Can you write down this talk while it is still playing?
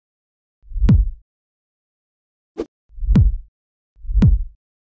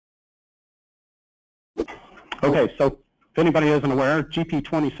Okay, so if anybody isn't aware, GP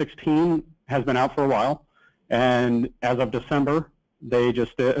 2016 has been out for a while, and as of December, they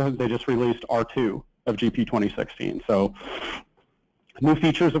just released R2 of GP 2016. So new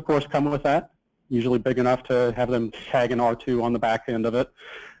features, of course, come with that, usually big enough to have them tag an R2 on the back end of it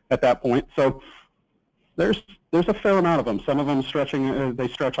at that point. So there's a fair amount of them. Some of them they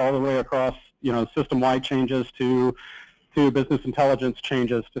stretch all the way across, system-wide changes to business intelligence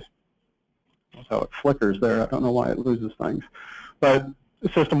changes. That's how it flickers there. I don't know why it loses things. But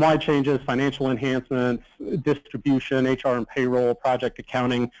system-wide changes, financial enhancements, distribution, HR and payroll, project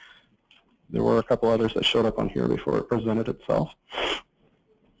accounting. There were a couple others that showed up on here before it presented itself.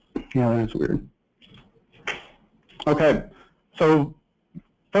 Yeah, that's weird. Okay, so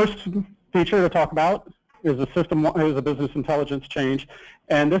first feature to talk about is a business intelligence change,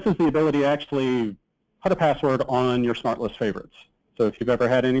 and this is the ability to actually put a password on your smart list favorites. So if you've ever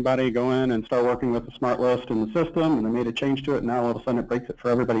had anybody go in and start working with the smart list in the system and they made a change to it and now all of a sudden it breaks it for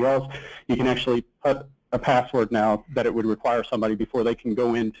everybody else, you can actually put a password now that it would require somebody before they can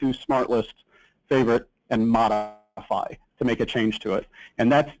go into smart list favorite and modify to make a change to it.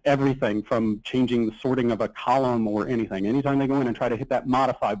 And that's everything from changing the sorting of a column or anything. Anytime they go in and try to hit that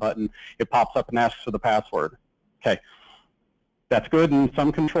modify button, it pops up and asks for the password. Okay. That's good in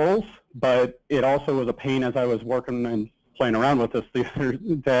some controls, but it also was a pain as I was working and playing around with this the other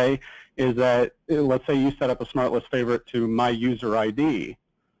day, is that let's say you set up a smart list favorite to my user ID.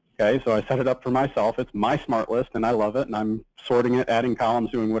 Okay, so I set it up for myself. It's my smart list, and I love it, and I'm sorting it, adding columns,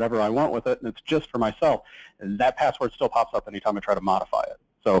 doing whatever I want with it, and it's just for myself. And that password still pops up anytime I try to modify it.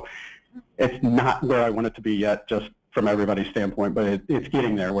 So it's not where I want it to be yet, just from everybody's standpoint, but it's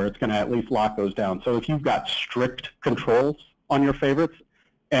getting there where it's going to at least lock those down. So if you've got strict controls on your favorites,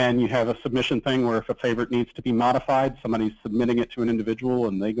 and you have a submission thing where if a favorite needs to be modified, somebody's submitting it to an individual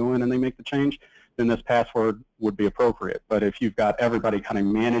and they go in and they make the change, then this password would be appropriate. But if you've got everybody kind of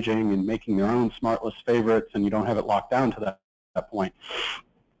managing and making their own smart list favorites and you don't have it locked down to that point,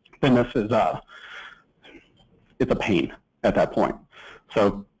 then this is it's a pain at that point.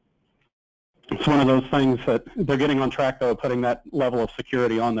 So it's one of those things that they're getting on track, though, putting that level of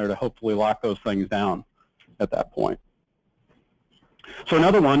security on there to hopefully lock those things down at that point. So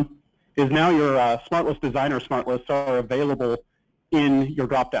another one is now your Smart List Designer smart lists are available in your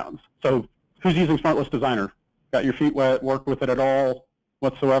drop-downs. So who's using Smart List Designer? Got your feet wet, worked with it at all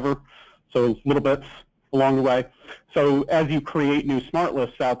whatsoever? So little bits along the way. So as you create new smart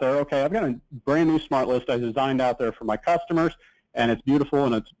lists out there, okay, I've got a brand new smart list I designed out there for my customers, and it's beautiful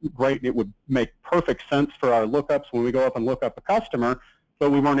and it's great. It would make perfect sense for our lookups when we go up and look up a customer,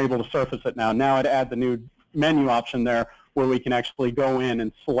 but we weren't able to surface it now. Now I'd add the new menu option there where we can actually go in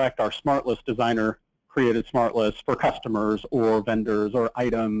and select our Smart List Designer created smart lists for customers or vendors or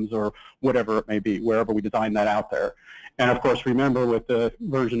items or whatever it may be, wherever we design that out there. And of course, remember with the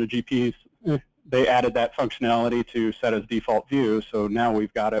version of GPs, they added that functionality to set as default view. So now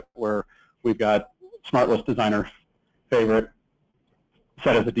we've got it where we've got Smart List Designer favorite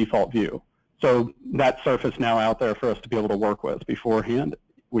set as a default view. So that surface now out there for us to be able to work with. Beforehand,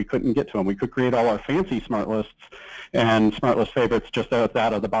 we couldn't get to them. We could create all our fancy smart lists and smart list favorites just out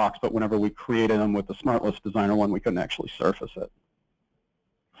of the box, but whenever we created them with the Smart List Designer one, we couldn't actually surface it.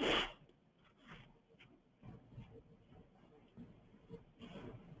 Is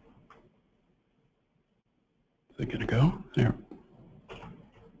it going to go? There.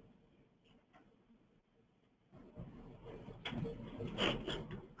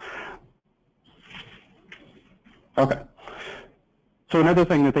 Okay. So another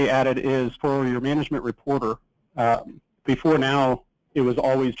thing that they added is for your management reporter. Before now, it was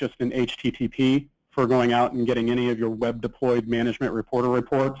always just an HTTP for going out and getting any of your web-deployed management reporter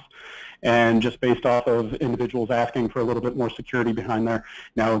reports, and just based off of individuals asking for a little bit more security behind there,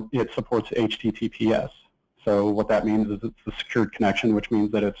 now it supports HTTPS. So what that means is it's a secured connection, which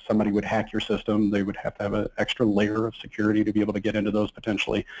means that if somebody would hack your system, they would have to have an extra layer of security to be able to get into those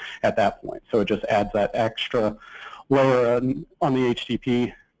potentially at that point. So it just adds that extra layer on the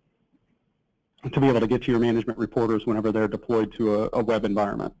HTTP to be able to get to your management reporters whenever they're deployed to a web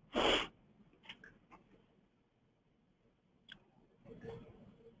environment.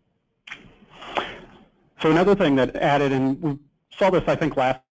 So another thing that added, and we saw this I think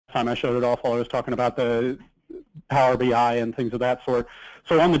last time I showed it off while I was talking about the Power BI and things of that sort.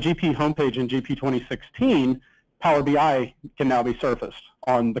 So on the GP homepage in GP 2016, Power BI can now be surfaced.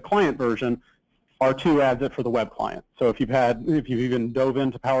 On the client version, R2 adds it for the web client. So if you've even dove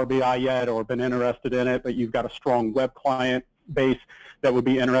into Power BI yet or been interested in it, but you've got a strong web client base that would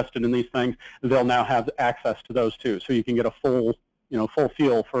be interested in these things, they'll now have access to those too. So you can get a full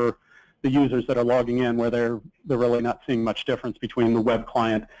feel for the users that are logging in, where they're really not seeing much difference between the web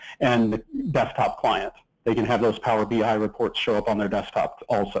client and the desktop client. They can have those Power BI reports show up on their desktop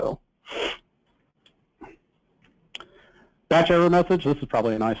also. Batch error message, this is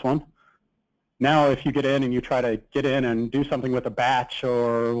probably a nice one. Now if you get in and you try to get in and do something with a batch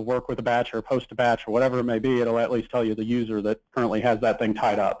or work with a batch or post a batch or whatever it may be, it'll at least tell you the user that currently has that thing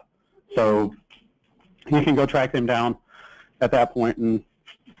tied up. So you can go track them down at that point and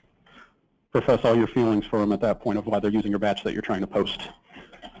profess all your feelings for them at that point of why they're using your batch that you're trying to post.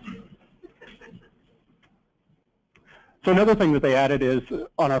 So another thing that they added is,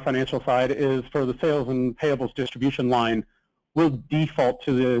 on our financial side, is for the sales and payables distribution line, will default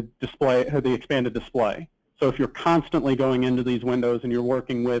to the display, the expanded display. So if you're constantly going into these windows and you're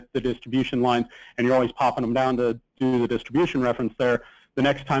working with the distribution lines and you're always popping them down to do the distribution reference there, the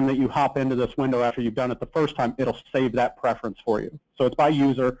next time that you hop into this window after you've done it the first time, it'll save that preference for you. So it's by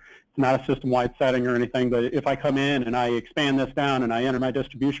user. It's not a system-wide setting or anything, but if I come in and I expand this down and I enter my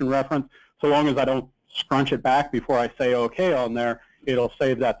distribution reference, so long as I don't scrunch it back before I say OK on there, it'll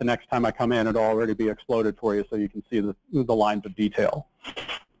save that the next time I come in. It'll already be exploded for you so you can see the lines of detail.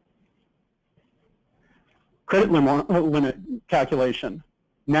 Credit limit calculation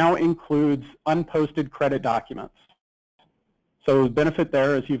now includes unposted credit documents. So the benefit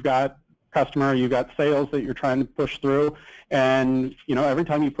there is you've got customer, you've got sales that you're trying to push through, and every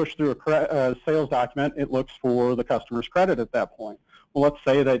time you push through a sales document, it looks for the customer's credit at that point. Well, let's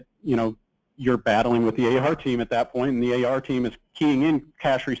say that you're battling with the AR team at that point, and the AR team is keying in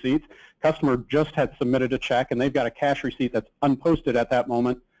cash receipts. Customer just had submitted a check, and they've got a cash receipt that's unposted at that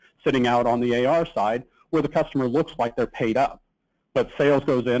moment sitting out on the AR side where the customer looks like they're paid up. But sales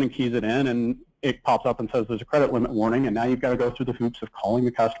goes in and keys it in, and it pops up and says there's a credit limit warning, and now you've got to go through the hoops of calling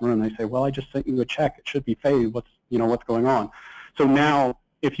the customer, and they say, well, I just sent you a check. It should be paid. What's going on? So now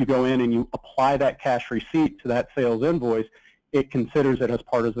if you go in and you apply that cash receipt to that sales invoice, it considers it as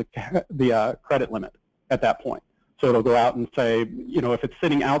part of the credit limit at that point. So it'll go out and say, if it's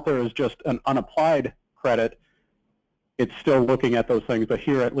sitting out there as just an unapplied credit, it's still looking at those things. But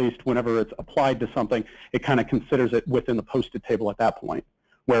here, at least, whenever it's applied to something, it kind of considers it within the posted table at that point.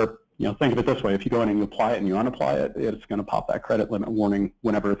 Where, think of it this way: if you go in and you apply it and you unapply it, it's going to pop that credit limit warning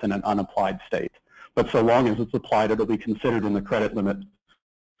whenever it's in an unapplied state. But so long as it's applied, it'll be considered in the credit limit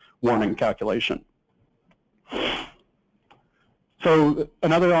warning calculation. So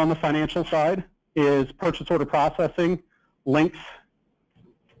another on the financial side is purchase order processing. Links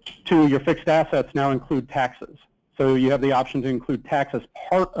to your fixed assets now include taxes. So you have the option to include tax as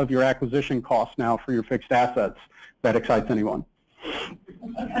part of your acquisition cost now for your fixed assets. If that excites anyone.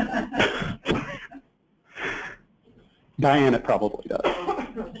 Diane, it probably does.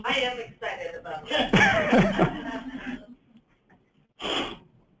 I am excited about that.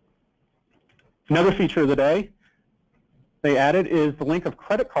 Another feature of the day they added is the link of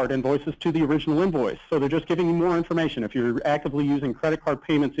credit card invoices to the original invoice. So they're just giving you more information. If you're actively using credit card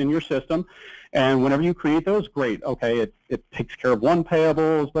payments in your system, and whenever you create those, great. Okay, it takes care of one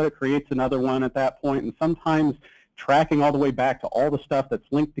payables, but it creates another one at that point. And sometimes tracking all the way back to all the stuff that's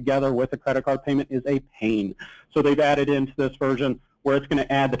linked together with a credit card payment is a pain. So they've added into this version where it's going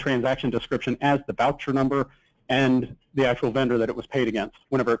to add the transaction description as the voucher number and the actual vendor that it was paid against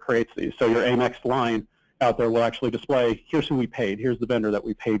whenever it creates these. So your Amex line out there will actually display, here's who we paid, here's the vendor that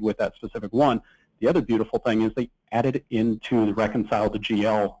we paid with that specific one. The other beautiful thing is they added it into the reconcile to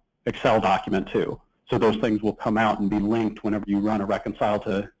GL Excel document too. So those things will come out and be linked whenever you run a reconcile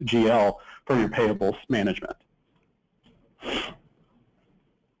to GL for your payables management.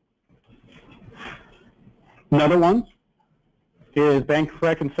 Another one is bank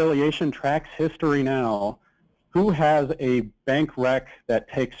reconciliation tracks history now. Who has a bank rec that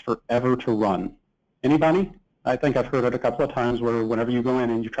takes forever to run? Anybody? I think I've heard it a couple of times where whenever you go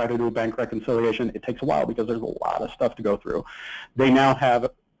in and you try to do a bank reconciliation, it takes a while because there's a lot of stuff to go through. They now have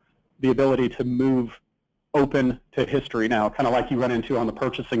the ability to move open to history now, kind of like you run into on the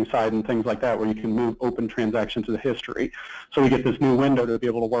purchasing side and things like that, where you can move open transactions to the history. So we get this new window to be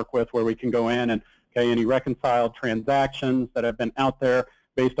able to work with where we can go in and, okay, any reconciled transactions that have been out there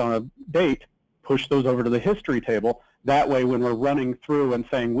based on a date, push those over to the history table. That way, when we're running through and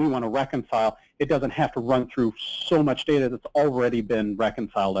saying we want to reconcile, it doesn't have to run through so much data that's already been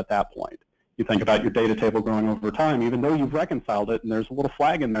reconciled at that point. You think about your data table growing over time, even though you've reconciled it and there's a little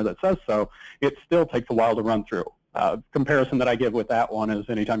flag in there that says so, it still takes a while to run through. Comparison that I give with that one is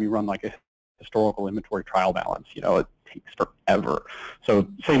anytime you run like a historical inventory trial balance, it takes forever. So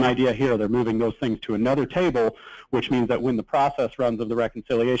same idea here, they're moving those things to another table, which means that when the process runs of the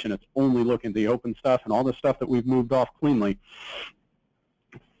reconciliation, it's only looking at the open stuff and all the stuff that we've moved off cleanly.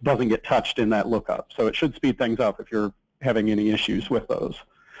 doesn't get touched in that lookup. So it should speed things up if you're having any issues with those.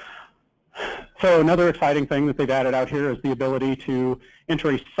 So another exciting thing that they've added out here is the ability to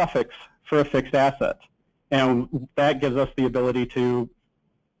enter a suffix for a fixed asset. And that gives us the ability to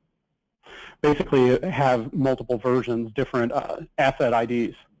basically have multiple versions, different asset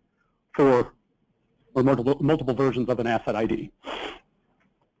IDs for, or multiple versions of an asset ID.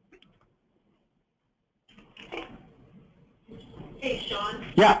 Hey, Sean.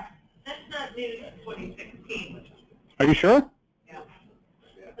 Yeah. That's not new to 2016. Are you sure? Yeah.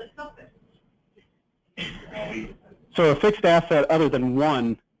 The suffix. So a fixed asset other than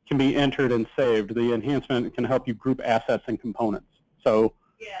one can be entered and saved. The enhancement can help you group assets and components. So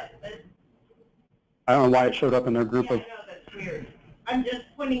yeah, I don't know why it showed up in their group yeah, of. I know, that's weird. I'm just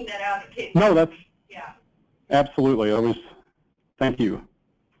pointing that out in case. No, that's yeah. Absolutely. Always. Thank you.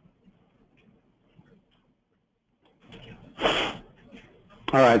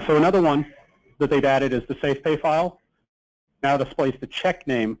 All right. So another one that they've added is the Safefile. Now displays the check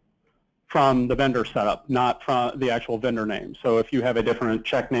name from the vendor setup, not from the actual vendor name. So if you have a different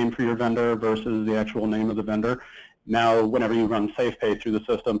check name for your vendor versus the actual name of the vendor, now whenever you run SafePay through the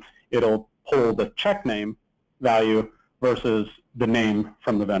system, it'll pull the check name value versus the name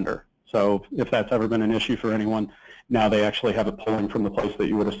from the vendor. So if that's ever been an issue for anyone, now they actually have it pulling from the place that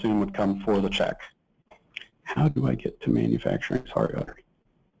you would assume would come for the check. How do I get to manufacturing? Sorry, Audrey.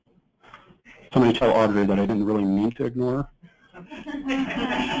 Somebody tell Audrey that I didn't really mean to ignore her.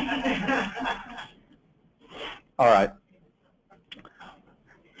 All right.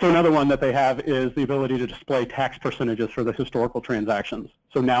 So another one that they have is the ability to display tax percentages for the historical transactions.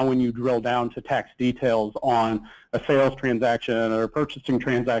 So now when you drill down to tax details on a sales transaction or a purchasing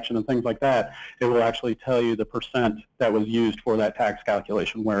transaction and things like that, it will actually tell you the percent that was used for that tax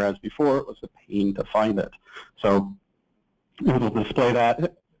calculation, whereas before it was a pain to find it. So it'll display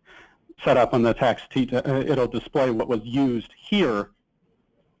that set up on the tax, it'll display what was used here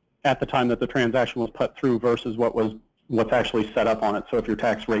at the time that the transaction was put through versus what's actually set up on it. So if your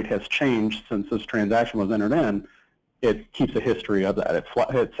tax rate has changed since this transaction was entered in, it keeps a history of that.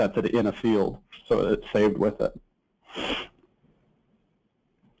 It sets it in a field so it's saved with it.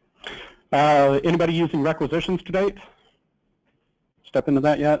 Anybody using Requisitions to date? Step into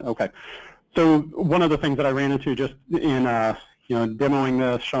that yet? Okay. So one of the things that I ran into just in demoing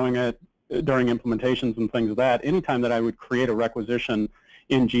this, showing it during implementations and things of that, anytime that I would create a requisition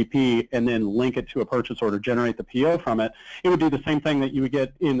in GP and then link it to a purchase order, generate the PO from it, it would do the same thing that you would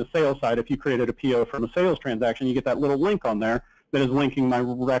get in the sales side. If you created a PO from a sales transaction, you get that little link on there that is linking my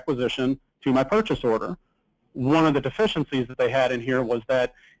requisition to my purchase order. One of the deficiencies that they had in here was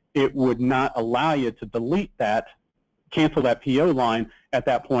that it would not allow you to delete that, cancel that PO line at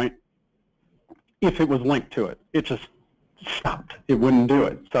that point if it was linked to it. It just stopped. It wouldn't do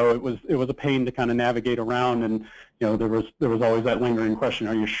it. So it was a pain to kind of navigate around, and there was always that lingering question: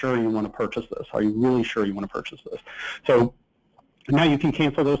 are you sure you want to purchase this? Are you really sure you want to purchase this? So now you can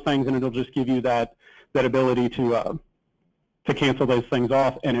cancel those things, and it'll just give you that ability to cancel those things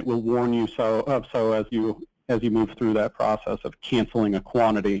off, and it will warn you so as you move through that process of canceling a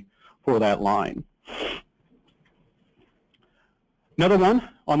quantity for that line. Another one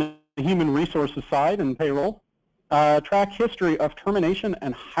on the human resources side and payroll. Track history of termination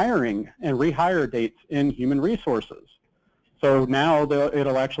and hiring and rehire dates in human resources. So now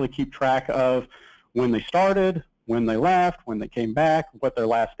it'll actually keep track of when they started, when they left, when they came back, what their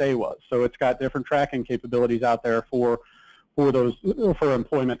last day was. So it's got different tracking capabilities out there for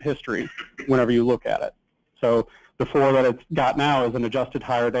employment history whenever you look at it. So the four that it's got now is an adjusted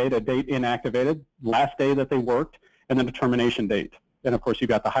hire date, a date inactivated, last day that they worked, and then a termination date. And of course you've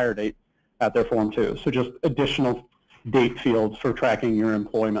got the hire date at their form too. So just additional date fields for tracking your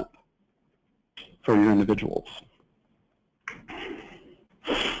employment for your individuals.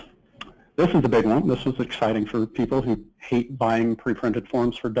 This is a big one. This was exciting for people who hate buying pre-printed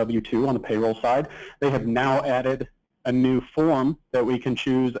forms for W-2 on the payroll side. They have now added a new form that we can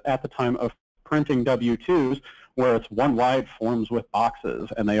choose at the time of printing W-2s, where it's one wide forms with boxes,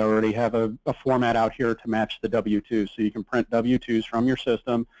 and they already have a format out here to match the W-2. So you can print W-2s from your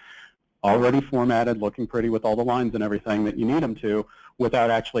system, already formatted, looking pretty with all the lines and everything that you need them to, without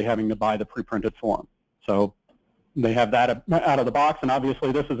actually having to buy the pre-printed form. So they have that out of the box, and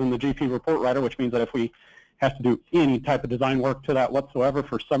obviously this is in the GP report writer, which means that if we have to do any type of design work to that whatsoever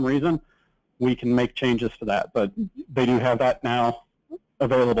for some reason, we can make changes to that. But they do have that now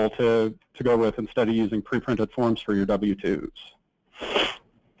available to go with instead of using pre-printed forms for your W-2s.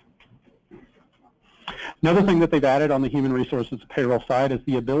 Another thing that they've added on the human resources payroll side is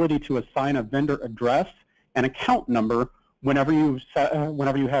the ability to assign a vendor address and account number whenever you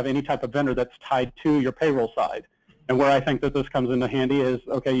have any type of vendor that's tied to your payroll side. And where I think that this comes into handy is,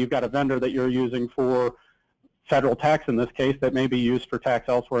 okay, you've got a vendor that you're using for federal tax in this case that may be used for tax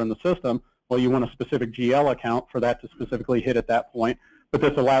elsewhere in the system. Well, you want a specific GL account for that to specifically hit at that point. But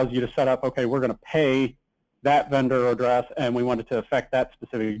this allows you to set up, okay, we're going to pay that vendor address, and we want it to affect that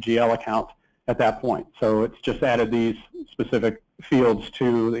specific GL account at that point. So it's just added these specific fields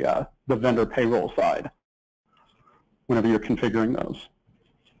to the vendor payroll side whenever you're configuring those.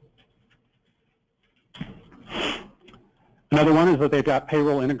 Another one is that they've got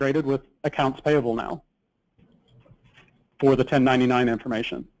payroll integrated with accounts payable now for the 1099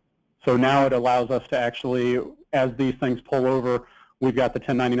 information. So now it allows us to actually, as these things pull over, we've got the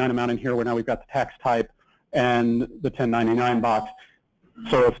 1099 amount in here where now we've got the tax type and the 1099 box.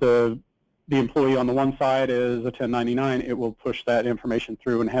 So if the employee on the one side is a 1099, it will push that information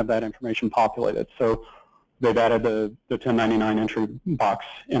through and have that information populated. So they've added the 1099 entry box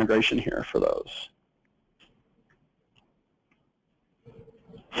integration here for those.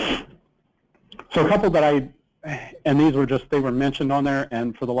 So a couple that and these were just, they were mentioned on there,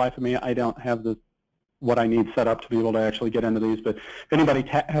 and for the life of me, I don't have what I need set up to be able to actually get into these. But if anybody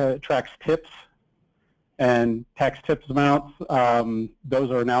tracks tips and tax tips amounts,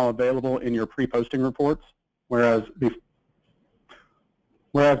 those are now available in your pre-posting reports, whereas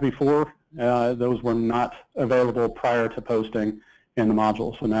before, those were not available prior to posting in the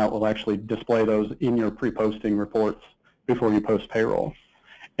module. So now it will actually display those in your pre-posting reports before you post payroll.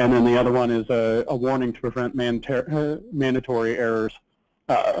 And then the other one is a warning to prevent mandatory errors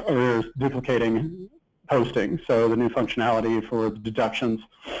or duplicating posting. So the new functionality for the deductions,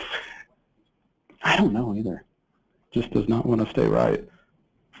 I don't know either. Just does not want to stay right.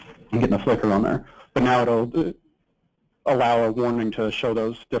 I'm getting a flicker on there. But now it'll allow a warning to show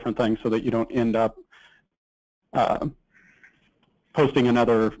those different things so that you don't end up posting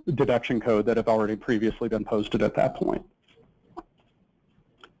another deduction code that have already previously been posted at that point.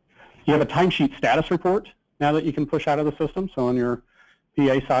 You have a timesheet status report now that you can push out of the system. So on your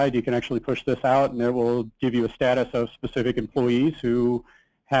PA side, you can actually push this out, and it will give you a status of specific employees who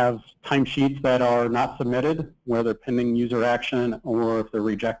have timesheets that are not submitted, where they're pending user action, or if they're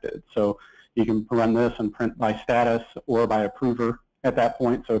rejected. So you can run this and print by status or by approver at that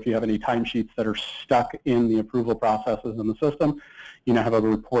point. So if you have any timesheets that are stuck in the approval processes in the system, you now have a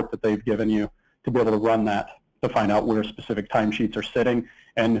report that they've given you to be able to run that to find out where specific timesheets are sitting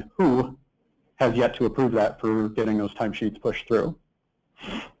and who has yet to approve that for getting those timesheets pushed through.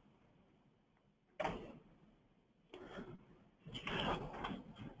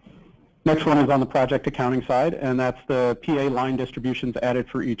 Next one is on the project accounting side, and that's the PA line distributions added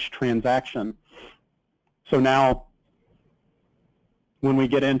for each transaction. So now, when we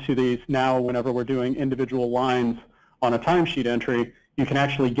get into these, now whenever we're doing individual lines on a timesheet entry, you can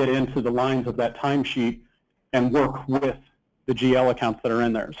actually get into the lines of that timesheet and work with the GL accounts that are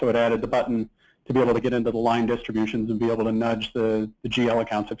in there. So it added the button to be able to get into the line distributions and be able to nudge the GL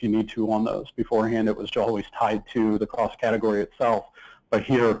accounts if you need to on those. Beforehand, it was always tied to the cross category itself, but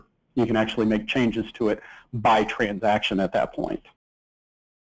here you can actually make changes to it by transaction at that point.